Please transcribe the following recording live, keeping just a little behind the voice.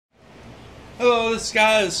Hello, this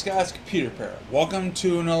is Scott's Computer Repair. Welcome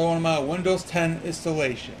to another one of my Windows 10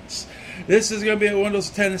 installations. This is going to be a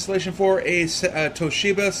Windows 10 installation for a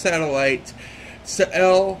Toshiba satellite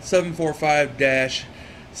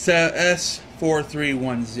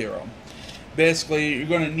L745-S4310. Basically, you're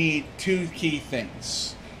going to need two key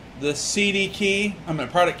things. The CD key,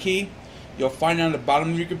 product key, you'll find it on the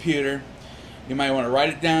bottom of your computer. You might want to write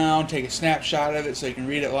it down, take a snapshot of it so you can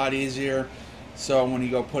read it a lot easier. So when you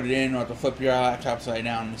go put it in, you don't have to flip your laptop upside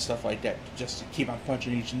down and stuff like that, just to keep on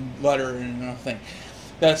punching each letter and everything.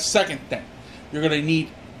 The second thing, you're going to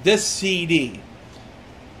need this CD,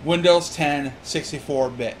 Windows 10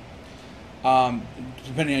 64-bit,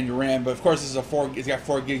 depending on your RAM. But of course, it's got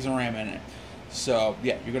 4 gigs of RAM in it. So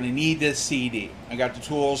yeah, you're going to need this CD. I got the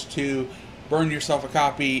tools to burn yourself a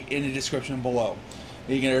copy in the description below.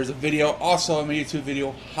 There's a video, also a YouTube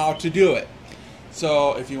video, how to do it.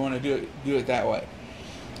 So if you want to do it that way.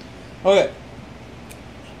 Okay.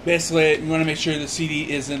 Basically, you want to make sure the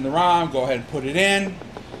CD is in the ROM. Go ahead and put it in,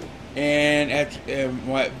 and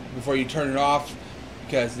before you turn it off,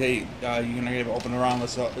 because you're not going to be able to open the ROM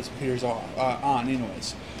unless this computer's on,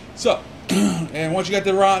 anyways. So, and once you got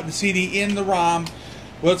the CD in the ROM,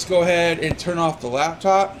 let's go ahead and turn off the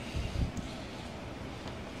laptop. Go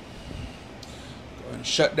ahead and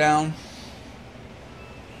shut down.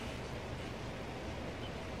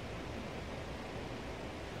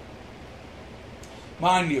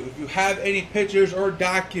 Mind you, if you have any pictures or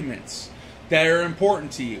documents that are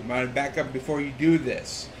important to you, mind back up before you do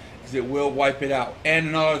this, because it will wipe it out. And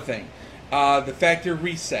another thing, the factory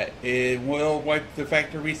reset, it will wipe the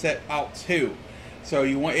factory reset out too. So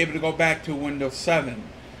you won't be able to go back to Windows 7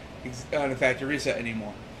 on the factory reset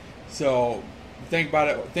anymore. So think about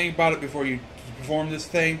it before you perform this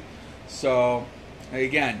thing. So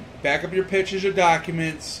again, back up your pictures or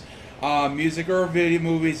documents. Music or video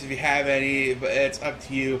movies if you have any, but it's up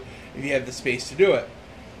to you if you have the space to do it.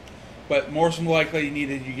 But more than likely, you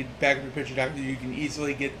can back up your picture document. You can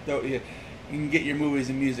easily get you can get your movies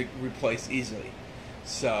and music replaced easily.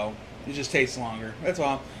 So it just takes longer. That's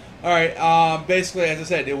all. All right. Basically, as I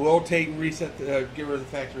said, it will take reset to get rid of the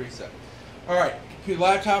factory reset. All right. Your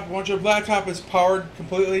laptop. Once your laptop is powered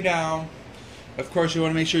completely down, of course, you want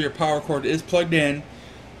to make sure your power cord is plugged in.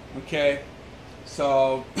 Okay.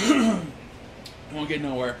 So, you won't get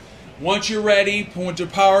nowhere. Once you're ready, once you're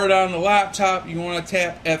powered on the laptop, you want to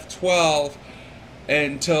tap F12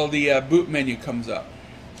 until the boot menu comes up.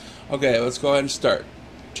 Okay, let's go ahead and start.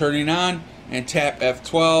 Turning on and tap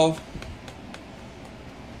F12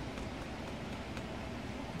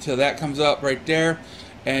 until that comes up right there.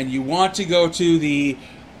 And you want to go to the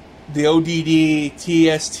ODD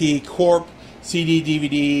TST Corp CD,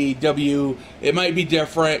 DVD, W. It might be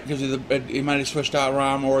different because it might have switched out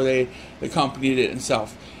ROM, or they accompanied it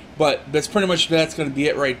itself. But that's pretty much that's going to be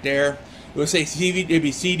it right there. It would say it'd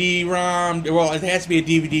be CD ROM. Well, it has to be a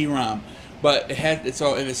DVD ROM, but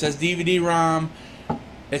so if it says DVD ROM,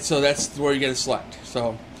 so that's where you got to select.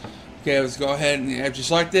 So okay, let's go ahead and after you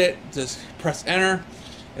select it, just press enter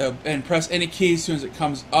and press any key as soon as it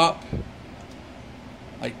comes up,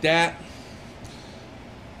 like that.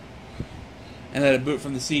 And let it boot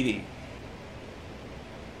from the CD.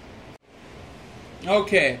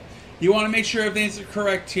 Okay, you want to make sure everything's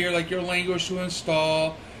correct here, like your language to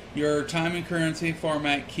install, your time and currency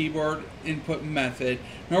format, keyboard input method.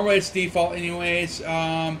 Normally it's default anyways,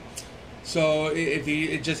 so if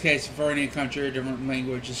you, in just case for any country or different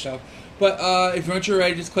language and stuff. But if once you're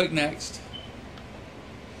ready, just click next.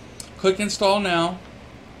 Click install now.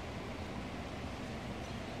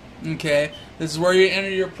 Okay, this is where you enter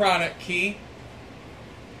your product key.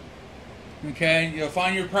 Okay, you'll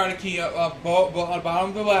find your product key at the bottom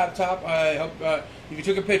of the laptop. I hope if you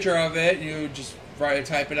took a picture of it, you just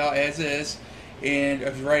type it out as is, and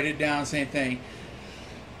if you write it down, same thing.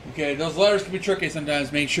 Okay, those letters can be tricky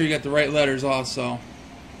sometimes. Make sure you got the right letters also.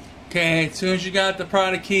 Okay, as soon as you got the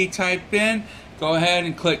product key typed in, go ahead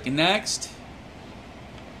and click next.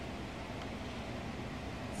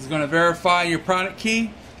 This is going to verify your product key.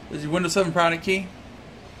 This is your Windows 7 product key.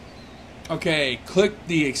 Okay, click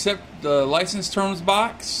the accept the license terms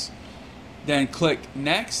box, then click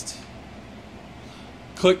next.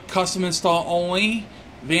 Click custom install only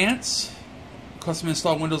advanced, custom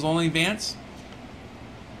install Windows only advanced.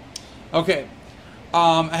 Okay,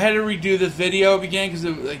 I had to redo this video again because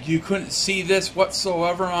you couldn't see this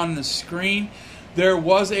whatsoever on the screen. There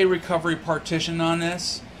was a recovery partition on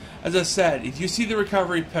this. As I said, if you see the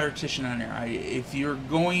recovery partition on there, if you're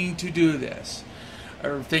going to do this,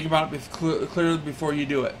 or think about it clearly before you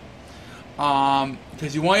do it,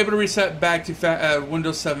 because you won't be able to reset back to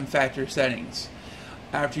Windows 7 factory settings.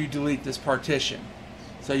 after you delete this partition.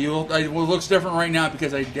 So well, it looks different right now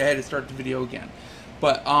because I had to start the video again.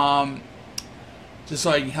 But just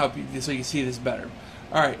so I can help you, so you can see this better.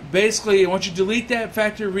 All right. Basically, once you delete that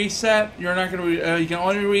factory reset, you're not going to. You can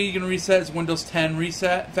only reset is Windows 10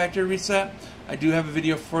 reset, factory reset. I do have a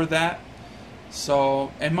video for that.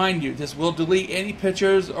 So, and mind you, this will delete any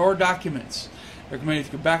pictures or documents. I recommend if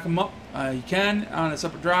you can back them up, you can on a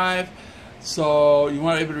separate drive. So you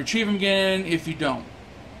want to be able to retrieve them again if you don't.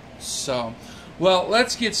 So, well,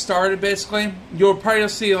 let's get started. Basically, you'll probably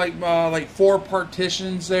see like 4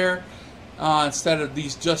 partitions there instead of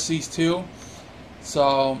just these 2.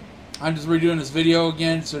 So I'm just redoing this video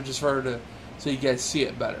again, so so you guys see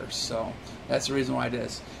it better. So that's the reason why it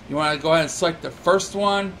is. You want to go ahead and select the first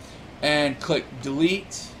one and click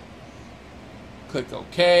delete. Click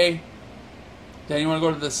OK. Then you want to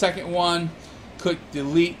go to the second one, click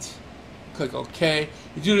delete, click OK.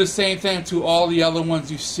 You do the same thing to all the other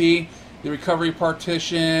ones you see, the recovery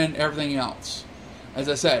partition, everything else. As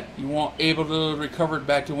I said, you won't be able to recover it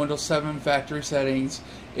back to Windows 7 factory settings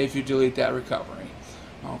if you delete that recovery.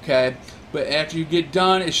 Okay, but after you get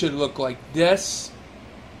done, it should look like this.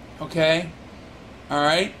 Okay,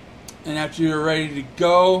 alright, and after you're ready to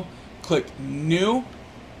go, click New,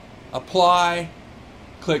 Apply,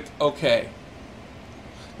 click OK.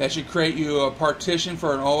 That should create you a partition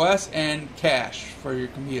for an OS and cache for your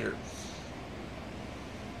computer.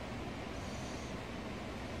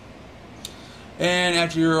 And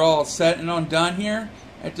after you're all set and done here,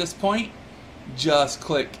 at this point, just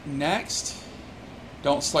click Next.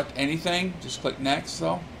 Don't select anything, just click Next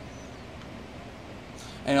though.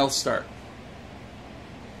 And it'll start.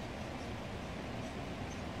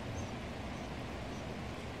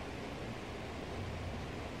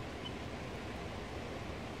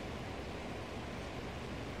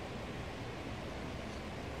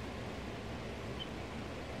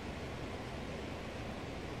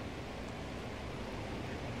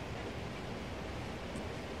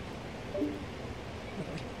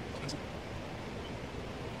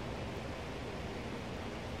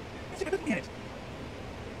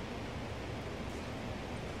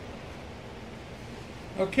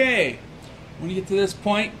 Okay, when you get to this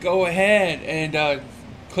point, go ahead and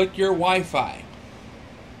click your Wi-Fi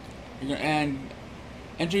and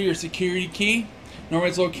enter your security key. Normally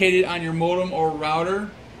it's located on your modem or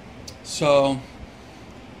router. So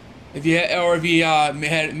if you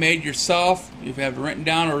had it made yourself, if you have it written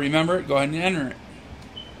down or remember it, go ahead and enter it.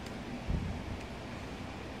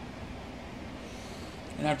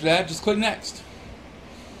 And after that, just click Next.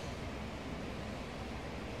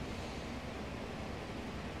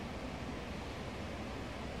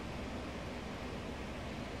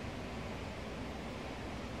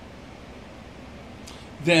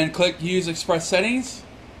 Then click Use Express Settings.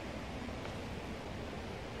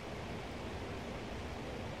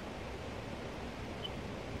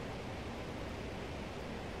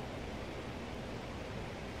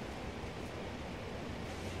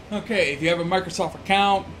 Okay, if you have a Microsoft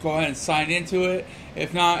account, go ahead and sign into it.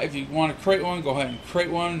 If not, if you want to create one, go ahead and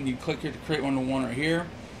create one. You click here to create one right here.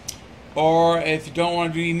 Or if you don't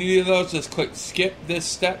want to do any of those, just click skip this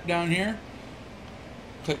step down here.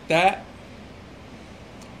 Click that.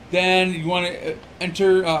 Then you want to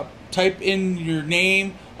enter, type in your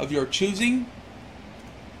name of your choosing.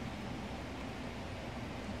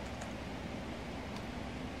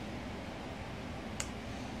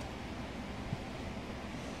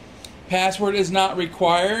 Password is not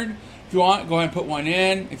required. If you want, go ahead and put one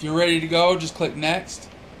in. If you're ready to go, just click Next.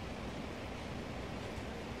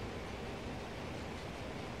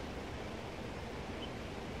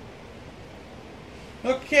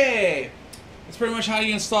 Okay. That's pretty much how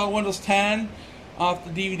you install Windows 10 off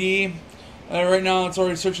the DVD. Right now it's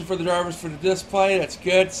already searching for the drivers for the display. That's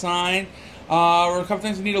good, sign. There are a couple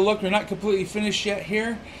things we need to look. We're not completely finished yet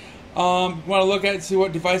here. You want to look at it and see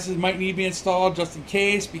what devices might need to be installed just in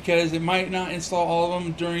case, because it might not install all of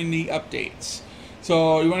them during the updates.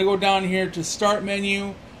 So you want to go down here to Start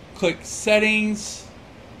menu, click Settings,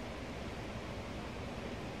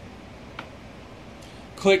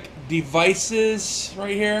 click Devices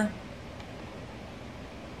right here.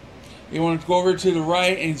 You want to go over to the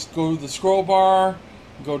right and go to the scroll bar,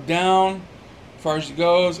 go down as far as it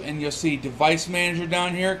goes, and you'll see Device Manager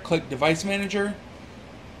down here. Click Device Manager.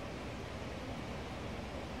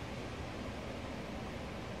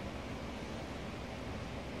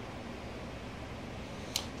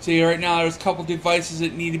 See, right now there's a couple devices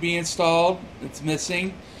that need to be installed. It's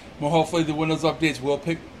missing. Well, hopefully the Windows updates will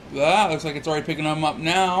pick that. Looks like it's already picking them up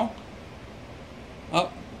now.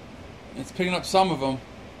 Oh, it's picking up some of them.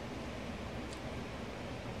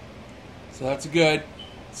 So that's good.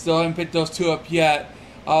 Still haven't picked those two up yet.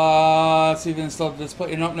 Let's see if it's still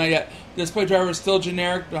display. Nope, not yet. Display driver is still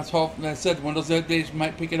generic. That's all I said. Windows updates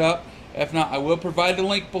might pick it up. If not, I will provide a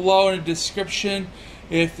link below in the description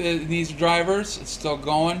if it needs drivers. It's still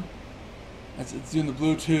going. It's doing the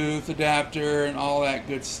Bluetooth adapter and all that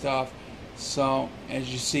good stuff. So,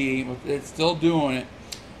 as you see, it's still doing it.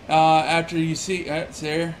 After you see, it's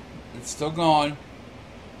there. It's still going.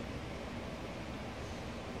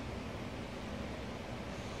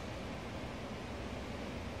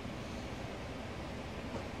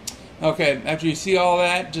 Okay, after you see all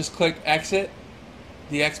that, just click exit,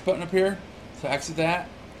 the X button up here. So exit that.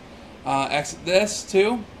 Exit this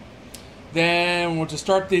too. Then we'll just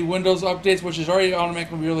start the Windows updates, which is already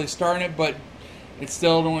automatically really starting it, but it's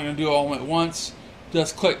still don't want to do it all at once.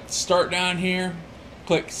 Just click start down here.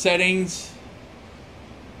 Click settings.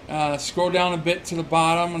 Scroll down a bit to the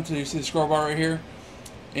bottom until you see the scroll bar right here,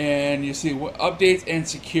 and you see updates and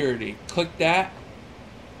security. Click that.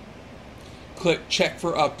 Click check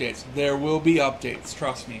for updates. There will be updates,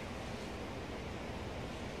 trust me.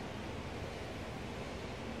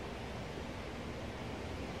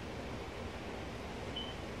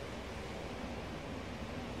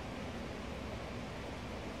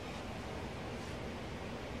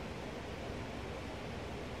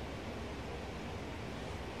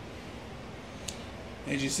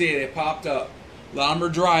 As you see, they popped up. A lot of them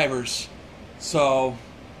are drivers, so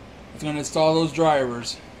it's going to install those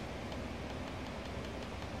drivers.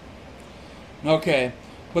 Okay,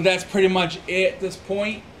 but that's pretty much it at this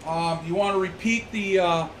point. You want to repeat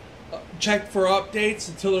the check for updates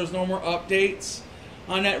until there's no more updates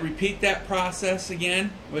on that. Repeat that process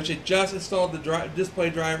again, which it just installed the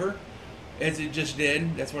display driver, as it just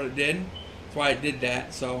did. That's what it did. That's why it did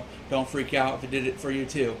that, so don't freak out if it did it for you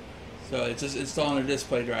too. So it's just installing a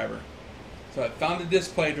display driver. So I found the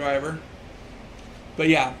display driver, but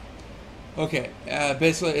yeah. Okay,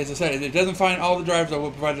 basically, as I said, if it doesn't find all the drivers, I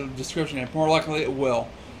will provide a description, and more likely it will.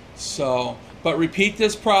 So, but repeat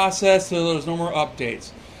this process so there's no more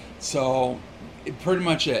updates. So, pretty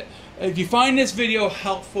much it. If you find this video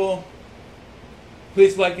helpful,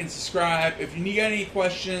 please like and subscribe. If you need any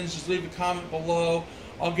questions, just leave a comment below.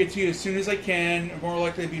 I'll get to you as soon as I can. More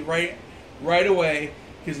likely to be right away,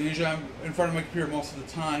 because usually I'm in front of my computer most of the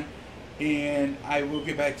time. And I will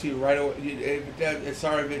get back to you right away.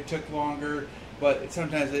 Sorry if it took longer, but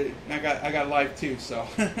sometimes I got life too, so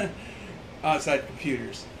outside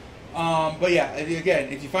computers. But yeah,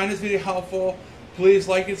 again, if you find this video helpful, please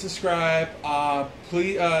like and subscribe.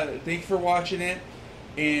 Please, thank you for watching it,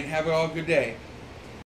 and have a good day.